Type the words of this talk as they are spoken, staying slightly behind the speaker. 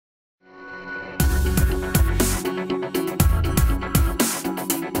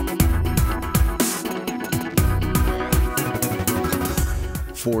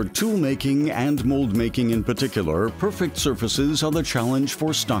For tool making and mold making in particular, perfect surfaces are the challenge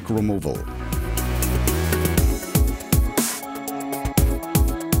for stock removal.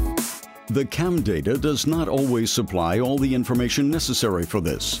 The CAM data does not always supply all the information necessary for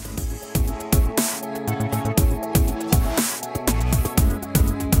this.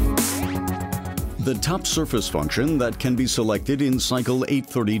 The top surface function that can be selected in cycle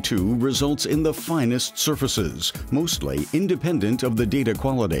 832 results in the finest surfaces, mostly independent of the data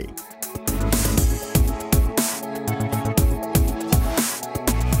quality.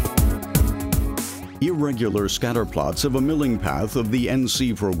 Irregular scatter plots of a milling path of the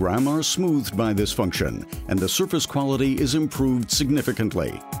NC program are smoothed by this function, and the surface quality is improved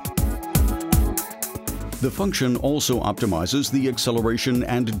significantly. The function also optimizes the acceleration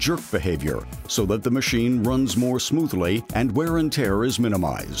and jerk behavior so that the machine runs more smoothly and wear and tear is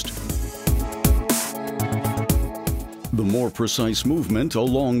minimized. The more precise movement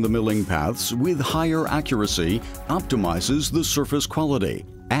along the milling paths with higher accuracy optimizes the surface quality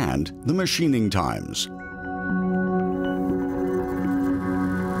and the machining times.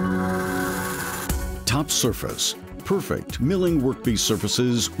 Top surface. Perfect milling workpiece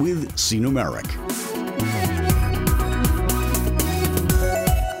surfaces with SINUMERIK.